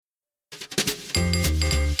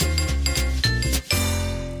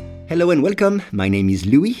Hello and welcome, my name is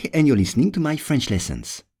Louis and you're listening to my French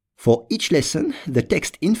lessons. For each lesson, the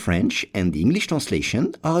text in French and the English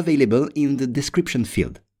translation are available in the description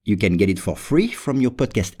field. You can get it for free from your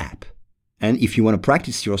podcast app. And if you want to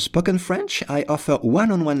practice your spoken French, I offer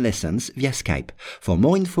one-on-one lessons via Skype. For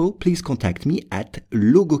more info, please contact me at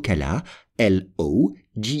logokala, Logokala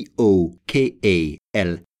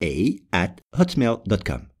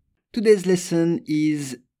 @hotmail.com. Today's lesson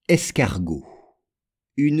is escargot.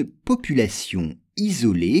 Une population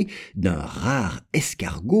isolée d'un rare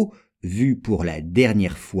escargot vu pour la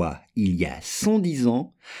dernière fois il y a 110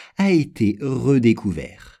 ans a été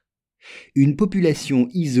redécouvert. Une population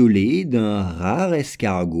isolée d'un rare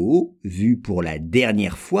escargot vu pour la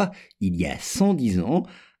dernière fois il y a 110 ans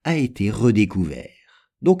a été redécouvert.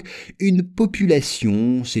 Donc, une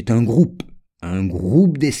population, c'est un groupe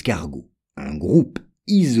d'escargots, un groupe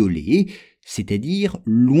isolé, c'est-à-dire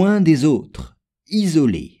loin des autres.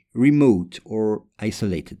 Isolé, remote or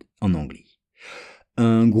isolated en anglais.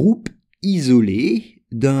 Un groupe isolé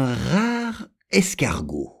d'un rare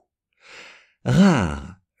escargot.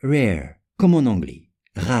 Rare, rare, comme en anglais.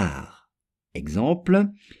 Rare. Exemple,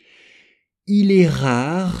 il est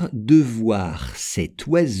rare de voir cet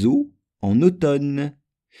oiseau en automne.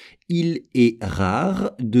 Il est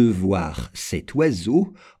rare de voir cet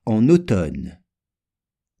oiseau en automne.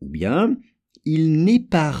 Ou bien, il n'est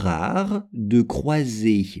pas rare de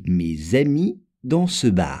croiser mes amis dans ce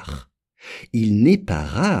bar. Il n'est pas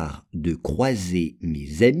rare de croiser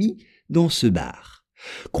mes amis dans ce bar.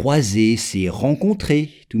 Croiser, c'est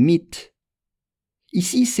rencontrer, to meet.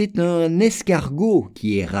 Ici, c'est un escargot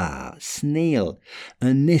qui est rare, snail,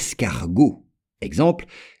 un escargot. Exemple,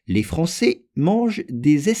 les Français mangent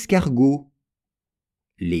des escargots.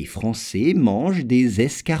 Les Français mangent des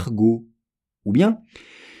escargots. Ou bien,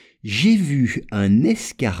 j'ai vu un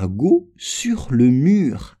escargot sur le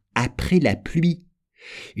mur après la pluie.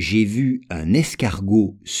 J'ai vu un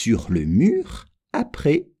escargot sur le mur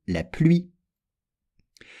après la pluie.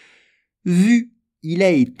 Vu, il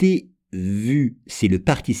a été vu. C'est le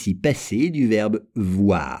participe passé du verbe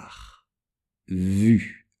voir.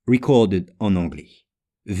 Vu, recorded en anglais.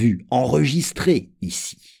 Vu, enregistré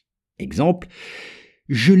ici. Exemple,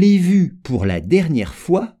 je l'ai vu pour la dernière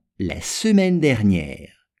fois la semaine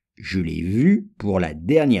dernière. Je l'ai vu pour la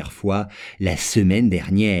dernière fois la semaine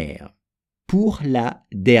dernière. Pour la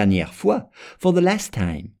dernière fois. For the last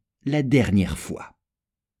time. La dernière fois.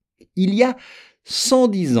 Il y a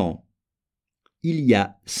 110 ans. Il y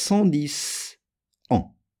a 110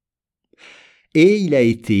 ans. Et il a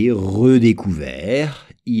été redécouvert.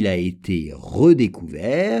 Il a été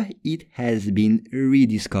redécouvert. It has been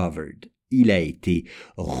rediscovered. Il a été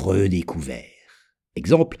redécouvert.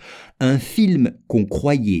 Exemple, un film qu'on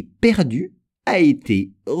croyait perdu a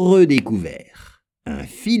été redécouvert. Un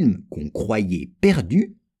film qu'on croyait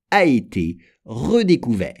perdu a été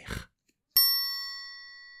redécouvert.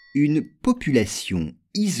 Une population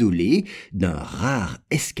isolée d'un rare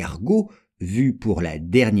escargot vu pour la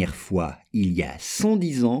dernière fois il y a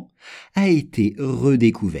 110 ans a été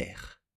redécouvert.